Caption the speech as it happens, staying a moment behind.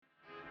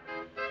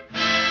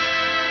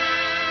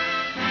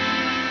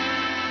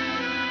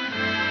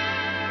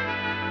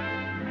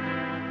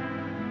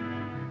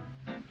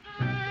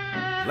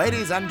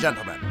Ladies and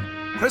gentlemen,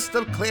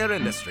 Crystal Clear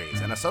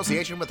Industries, in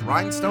association with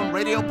Rhinestone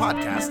Radio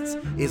Podcasts,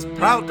 is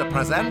proud to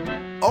present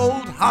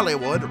Old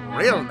Hollywood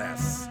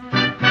Realness.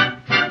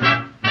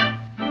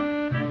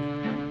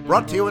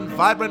 Brought to you in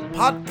vibrant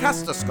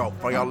podcastoscope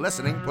for your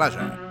listening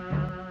pleasure.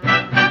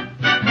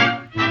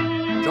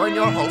 Join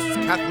your hosts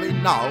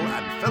Kathleen Null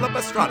and Philip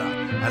Estrada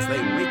as they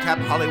recap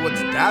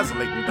Hollywood's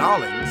dazzling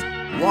darlings,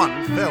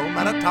 one film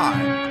at a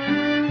time.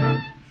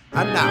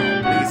 And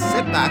now, please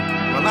sit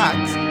back,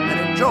 relax,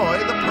 and enjoy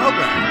the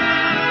program.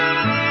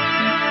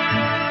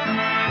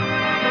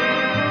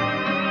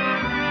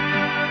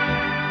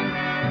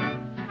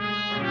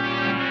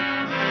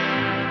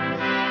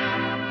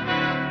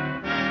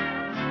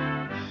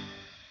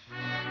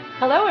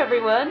 Hello,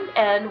 everyone,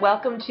 and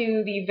welcome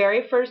to the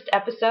very first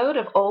episode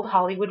of Old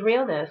Hollywood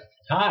Realness.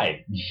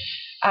 Hi.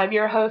 I'm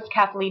your host,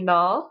 Kathleen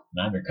Null.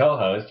 And I'm your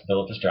co-host,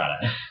 Philip Estrada.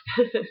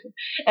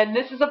 And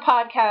this is a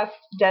podcast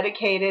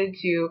dedicated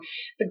to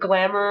the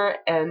glamour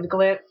and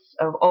glitz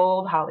of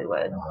old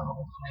Hollywood.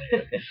 Oh,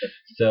 Hollywood.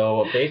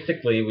 So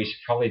basically, we should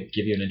probably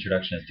give you an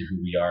introduction as to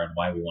who we are and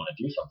why we want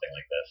to do something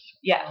like this.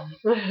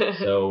 Yes.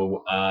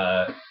 So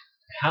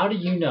how do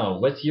you know?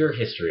 What's your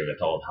history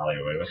with old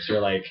Hollywood? What's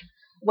your,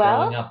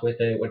 growing up with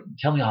it?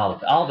 Tell me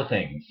all the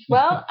things.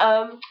 Well,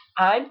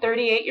 I'm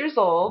 38 years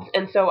old,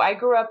 and so I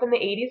grew up in the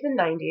 80s and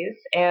 90s,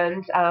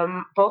 and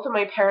both of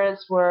my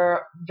parents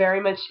were very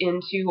much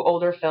into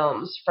older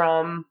films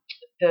from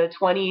the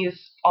 20s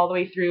all the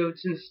way through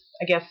since,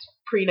 I guess,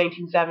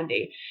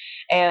 pre-1970.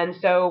 And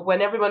so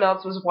when everyone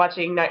else was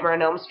watching Nightmare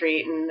on Elm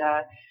Street and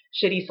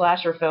shitty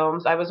slasher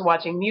films, I was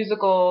watching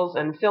musicals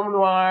and film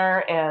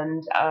noir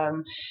and,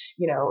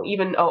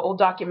 even old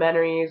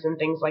documentaries and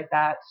things like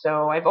that.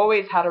 So I've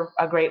always had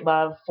a great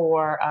love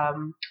for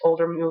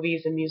older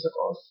movies and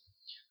musicals.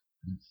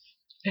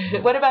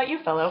 What about you,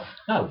 fellow?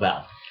 Oh,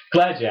 well,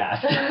 glad you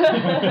asked.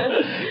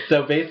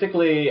 So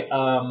basically,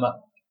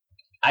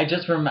 I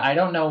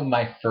don't know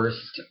my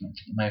first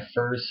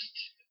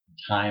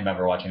time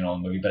ever watching an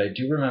old movie, but I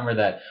do remember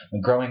that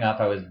when growing up,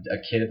 I was a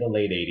kid of the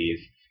late 80s,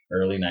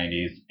 early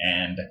 90s,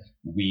 and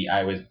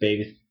I was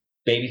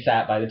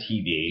babysat by the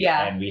TV,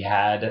 yeah. And we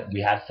had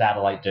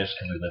satellite dish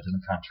because we lived in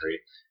the country,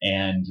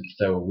 and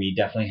so we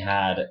definitely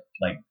had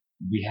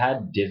we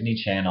had Disney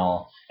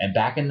Channel, and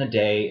back in the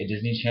day,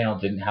 Disney Channel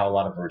didn't have a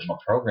lot of original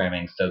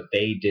programming, so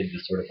they did the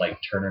sort of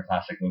Turner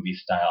Classic Movie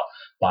style,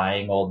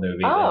 buying old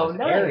movies and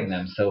just airing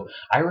them. So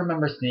I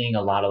remember seeing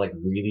a lot of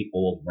really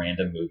old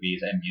random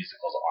movies and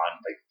musicals on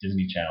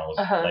Disney Channel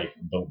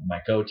was my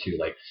go-to,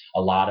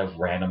 a lot of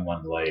random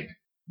ones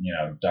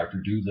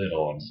Dr.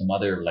 Dolittle and some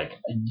other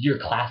your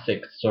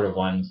classic sort of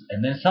ones,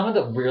 and then some of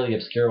the really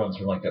obscure ones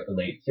from the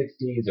late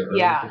 60s or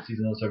early 60s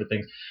and those sort of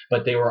things,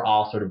 but they were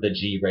all sort of the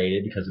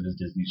G-rated because it was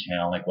Disney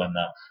Channel, when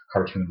the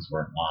cartoons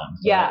weren't on.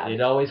 So it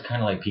always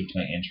kind of piqued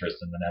my interest,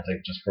 and then as I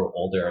just grew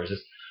older, I was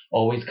just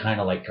always kind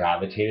of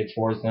gravitated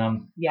towards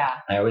them. Yeah.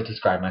 I always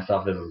describe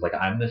myself as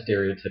I'm the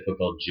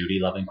stereotypical Judy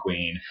loving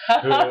queen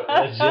who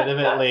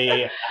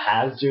legitimately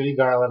has Judy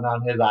Garland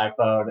on his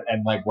iPhone,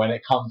 and when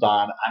it comes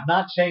on, I'm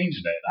not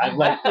changing it. I'm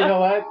you know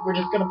what? We're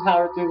just gonna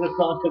power through this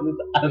song because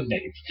it's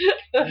amazing.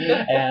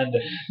 And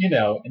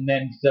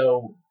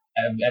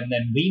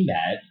then we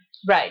met.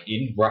 Right.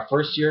 In our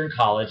first year in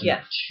college,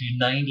 yes. In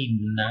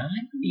 99?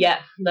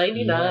 Yes,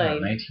 99. Yeah,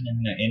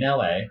 1999, in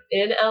LA.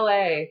 In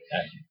LA.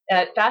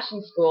 At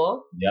fashion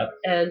school. Yep.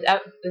 And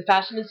at the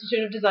Fashion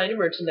Institute of Design and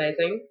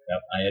Merchandising.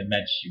 Yep.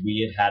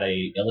 We had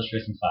a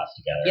illustration class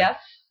together. Yes.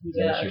 It was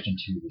illustration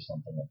 2 or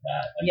something like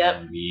that. And yep.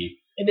 then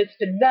and it's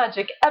been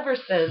magic ever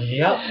since.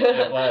 Yep,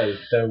 it was.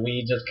 So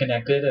we just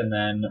connected, and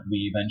then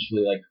we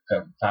eventually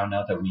found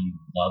out that we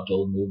loved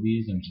old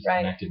movies, and just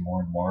connected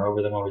more and more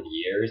over them over the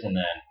years. And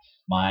then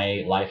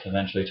my life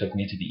eventually took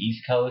me to the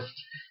East Coast,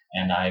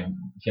 and I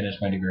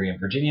finished my degree in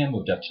Virginia,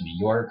 moved up to New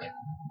York,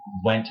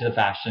 went to the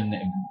fashion,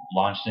 and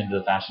launched into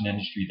the fashion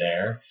industry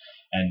there,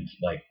 and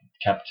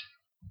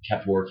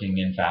kept working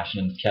in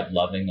fashion and kept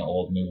loving the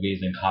old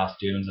movies and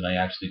costumes. And I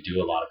actually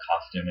do a lot of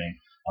costuming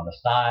on the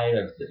side.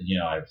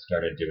 I've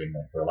started doing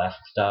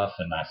burlesque stuff,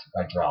 and I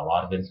draw a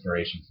lot of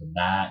inspiration from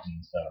that,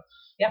 and so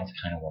that's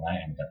kind of what I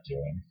ended up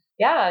doing.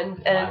 Yeah,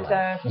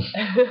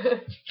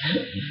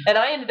 and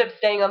I ended up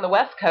staying on the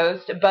West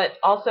Coast, but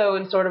also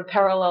in sort of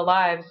parallel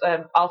lives.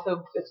 I've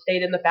also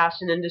stayed in the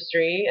fashion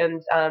industry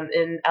and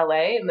in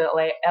LA, in the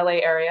LA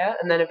area,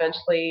 and then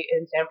eventually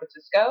in San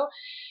Francisco.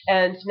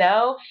 And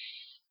now,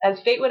 as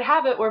fate would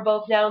have it, we're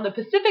both now in the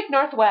Pacific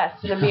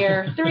Northwest, and a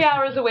mere 3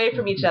 hours away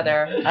from each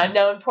other. I'm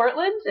now in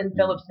Portland, and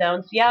Philip's now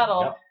in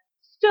Seattle. Yep.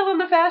 Still in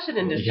the fashion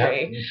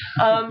industry.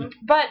 Yep.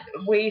 But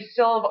we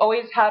still have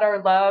always had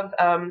our love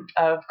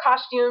of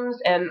costumes,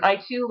 and I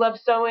too love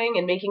sewing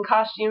and making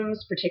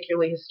costumes,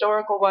 particularly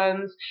historical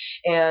ones,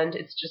 and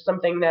it's just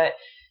something that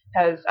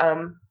has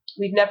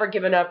we've never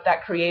given up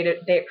that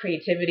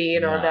creativity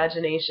and our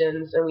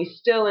imaginations, and we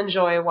still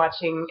enjoy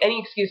watching any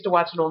excuse to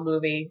watch an old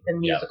movie and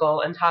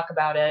musical and talk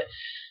about it,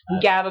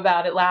 and gab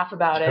about it, laugh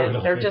about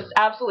it. They're just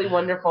absolutely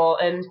wonderful.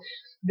 And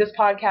this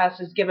podcast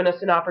has given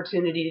us an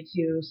opportunity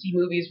to see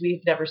movies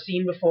we've never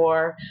seen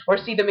before, or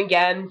see them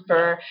again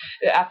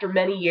after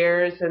many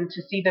years, and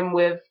to see them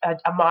with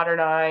a modern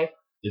eye.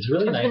 It's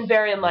really nice. It's been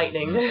very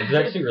enlightening. It's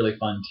actually really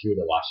fun too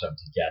to watch them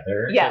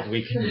together. Yes.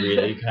 We can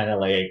really kind of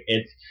like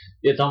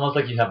it's almost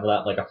like you have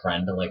that like a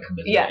friend to like come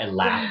visit and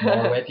laugh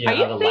more with. Are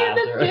you saying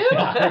this too?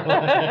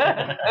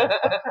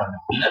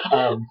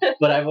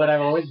 But what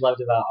I've always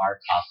loved about our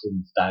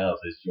costume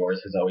styles is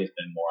yours has always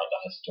been more of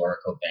the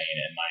historical vein,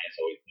 and mine has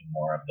always been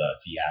more of the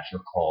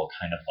theatrical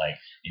kind of like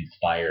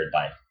inspired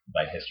by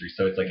history.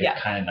 So it's like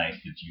it's kind of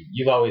nice that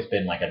you've always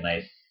been like a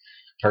nice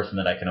person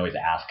that I can always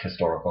ask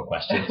historical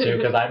questions to,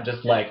 because I'm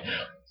just like,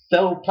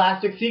 so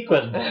plastic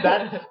sequin,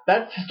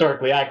 that's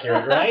historically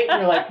accurate, right? And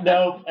you're like,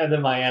 nope. And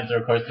then my answer,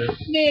 of course, is,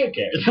 nah, who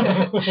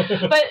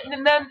cares? But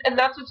and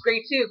that's what's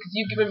great too, because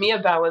you've given me a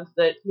balance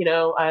that, you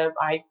know,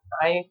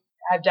 I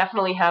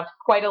definitely have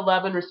quite a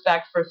love and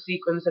respect for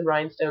sequins and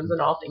rhinestones and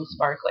all things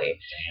sparkly,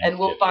 and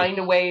will find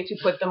a way to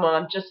put them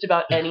on just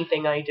about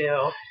anything I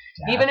do.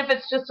 Even if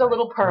it's just a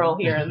little pearl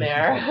here and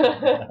there.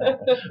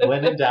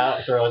 When in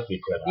doubt, throw a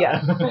sequin on.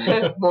 Yes,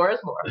 more is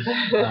more.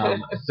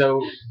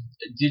 So,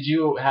 did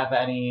you have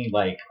any,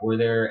 like, were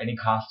there any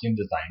costume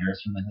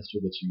designers from the history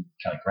that you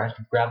kind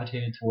of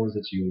gravitated towards,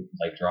 that you,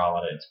 like, draw a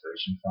lot of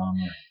inspiration from?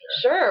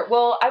 Sure.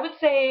 Well, I would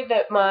say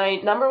that my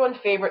number one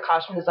favorite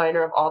costume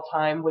designer of all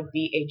time would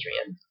be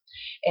Adrian.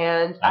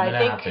 And I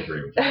think have to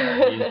agree with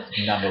you.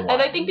 He's number one.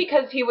 And I think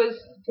because he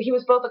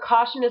was both a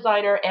costume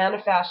designer and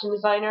a fashion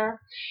designer,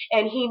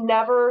 and he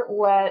never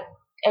let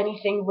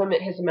anything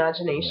limit his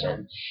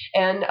imagination.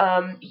 And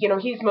you know,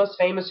 he's most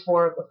famous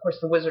for, of course,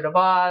 The Wizard of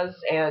Oz,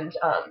 and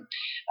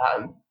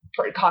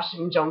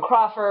costuming Joan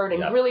Crawford,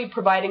 and really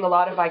providing a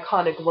lot of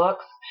iconic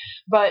looks.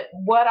 But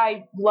what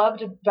I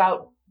loved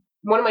about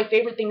one of my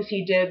favorite things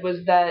he did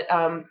was that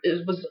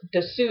it was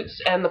the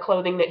suits and the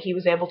clothing that he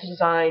was able to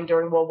design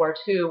during World War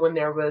II when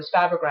there was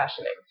fabric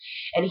rationing.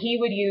 And he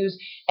would use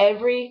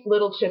every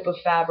little chip of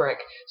fabric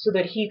so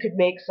that he could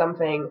make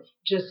something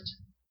just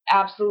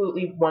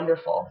absolutely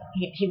wonderful.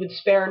 He would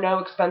spare no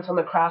expense on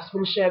the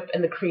craftsmanship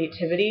and the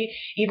creativity,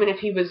 even if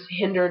he was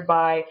hindered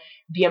by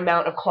the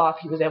amount of cloth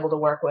he was able to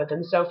work with.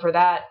 And so for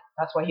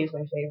that's why he's my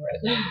favorite.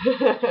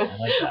 I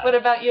like that. What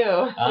about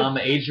you?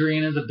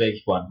 Adrian is a big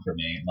one for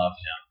me. Love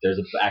him. There's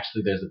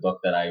a book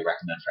that I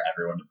recommend for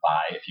everyone to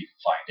buy if you can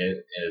find it.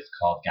 It is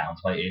called Gowns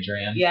by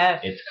Adrian.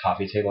 Yes. It's a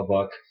coffee table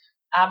book.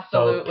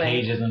 Absolutely. So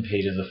pages and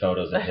pages of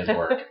photos of his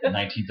work.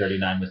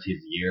 1939 was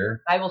his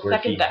year. I will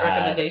second that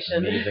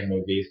recommendation. Amazing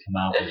movies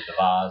come out with The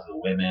Oz, The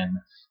Women,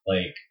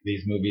 like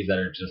these movies that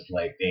are just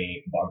like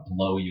they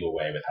blow you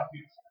away with how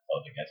beautiful the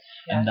clothing is.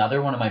 Yes.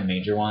 Another one of my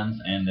major ones,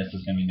 and this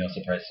is going to be no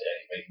surprise to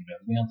anybody who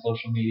knows me on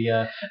social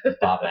media, is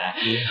Bob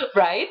Mackie.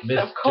 Right,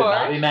 Mr. of course.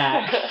 Bobby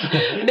Mack.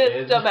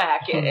 Mr.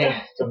 Mackie.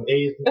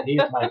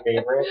 He's my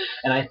favorite,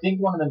 and I think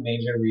one of the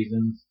major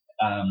reasons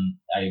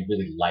I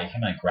really like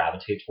him, I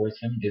gravitate towards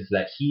him, is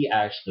that he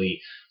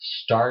actually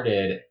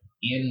started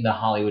in the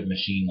Hollywood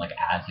machine, like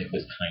as it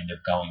was kind of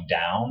going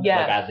down,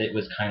 like as it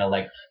was kind of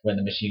like when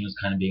the machine was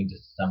kind of being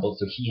disassembled.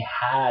 So he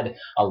had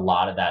a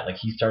lot of that. Like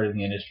he started in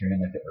the industry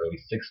in like the early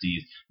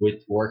 60s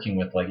with working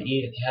with like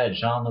Edith Head,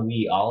 Jean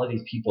Louis, all of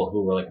these people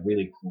who were like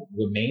really cool,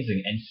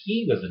 amazing. And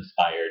he was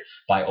inspired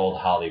by old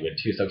Hollywood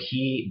too. So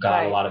he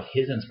got a lot of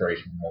his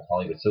inspiration from old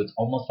Hollywood. So it's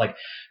almost like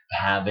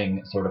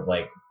having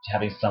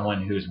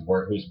someone whose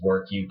work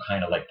you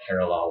kind of like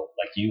parallel,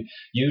 like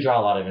you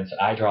draw a lot of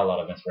I draw a lot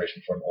of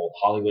inspiration from old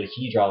Hollywood.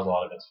 He draws a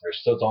lot of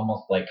inspiration, so it's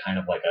almost like kind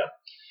of like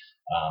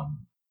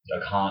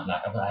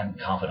I'm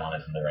confidant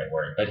isn't the right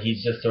word, but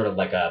he's just sort of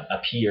like a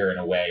peer in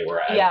a way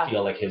where I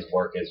feel like his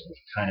work is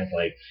kind of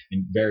like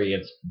very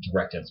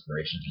direct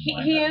inspiration to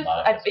mine. He is.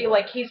 I feel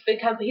like he's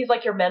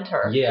like your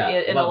mentor.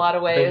 In a lot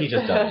of ways. But he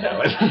just doesn't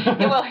know it.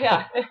 Well,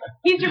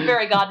 he's your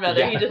fairy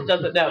godmother. He just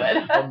doesn't know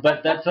it.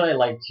 But that's what I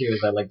like too.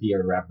 Is I like the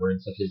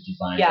irreverence of his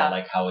design. I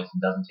like how it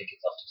doesn't take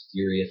itself too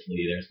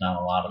seriously. There's not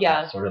a lot of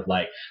that sort of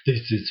like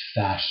this is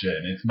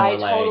fashion. It's more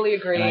like I totally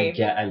agree.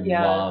 And I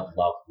love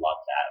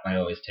that. And I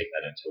always take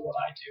that into what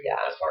I do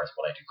as far as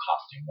what I do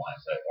costume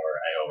wise. Or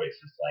I always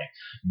just like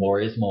more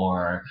is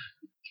more.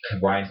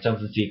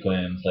 Rhinestones and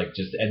sequins, like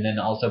just, and then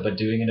also, but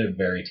doing it in a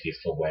very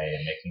tasteful way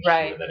and making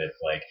sure that it's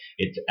like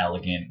it's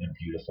elegant and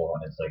beautiful,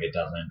 and it's like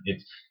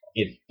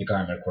it's the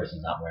garment, of course,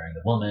 is not wearing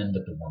the woman,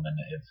 but the woman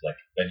is like,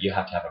 but you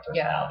have to have a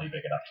personality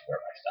big enough to wear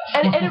my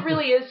stuff. And it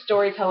really is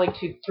storytelling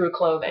through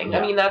clothing.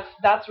 I mean,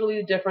 that's really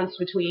the difference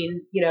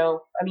between, you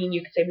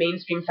could say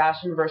mainstream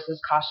fashion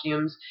versus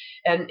costumes,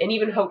 and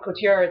even haute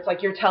couture. It's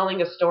like you're telling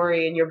a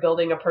story and you're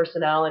building a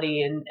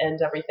personality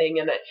and everything.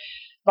 And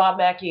Bob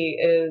Mackie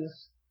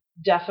is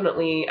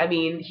definitely, I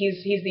mean,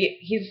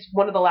 he's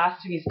one of the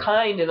last of his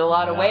kind in a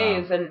lot of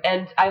ways,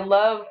 and I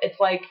love, it's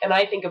like, and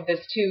I think of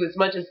this too, as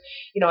much as,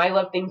 I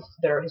love things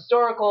that are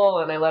historical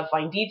and I love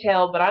fine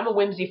detail, but I'm a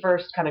whimsy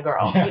first kind of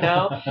girl,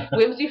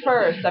 whimsy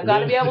first. I've got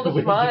to be able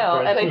to smile,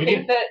 and I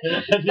think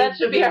that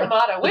should be our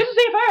motto: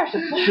 whimsy first.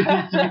 You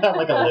got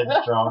like a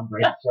Live Strong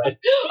bracelet.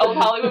 Old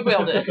Hollywood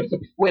Wilderness,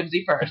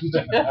 whimsy first.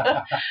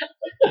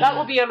 That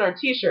will be on our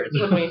T-shirts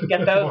when we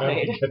get those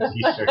made.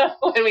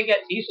 When we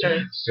get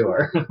T-shirts.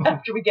 Sure.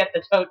 After we get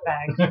the tote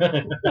bags.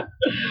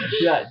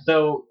 Yeah.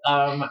 So,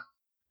 so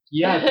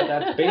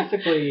that's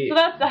basically. So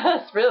that's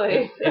us,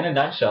 really. In a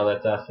nutshell,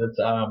 that's us. It's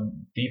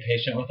be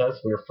patient with us.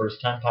 We're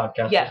first-time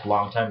podcasters, yes.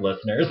 long-time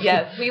listeners.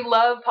 Yes, we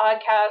love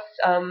podcasts.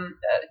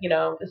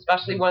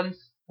 Especially ones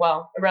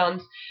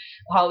around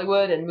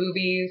Hollywood and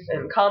movies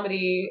and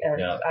comedy,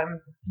 and I'm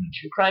a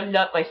true crime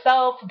nut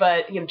myself,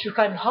 but true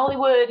crime in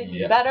Hollywood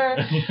is better.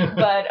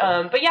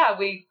 But yeah,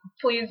 we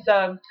please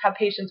have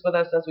patience with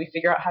us as we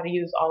figure out how to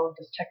use all of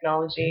this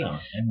technology.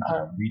 And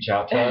reach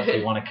out to us.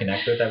 We want to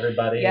connect with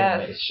everybody.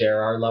 Yes. And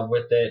share our love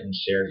with it, and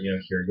hear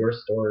your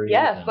stories.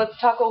 Yes, let's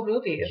talk old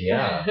movies.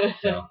 Yeah.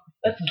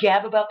 Let's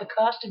gab about the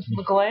costumes and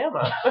the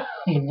glamour.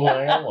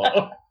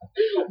 Glamour.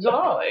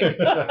 Darling.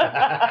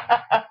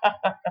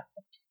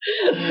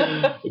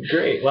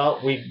 Great. Well,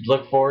 we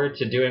look forward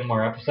to doing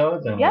more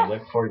episodes, and we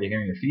look forward to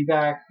hearing your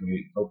feedback.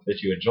 We hope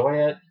that you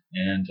enjoy it,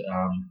 and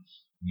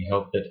we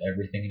hope that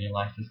everything in your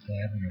life is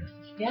glamorous.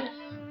 Yes.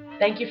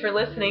 Thank you for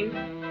listening.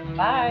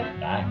 Bye.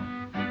 Bye.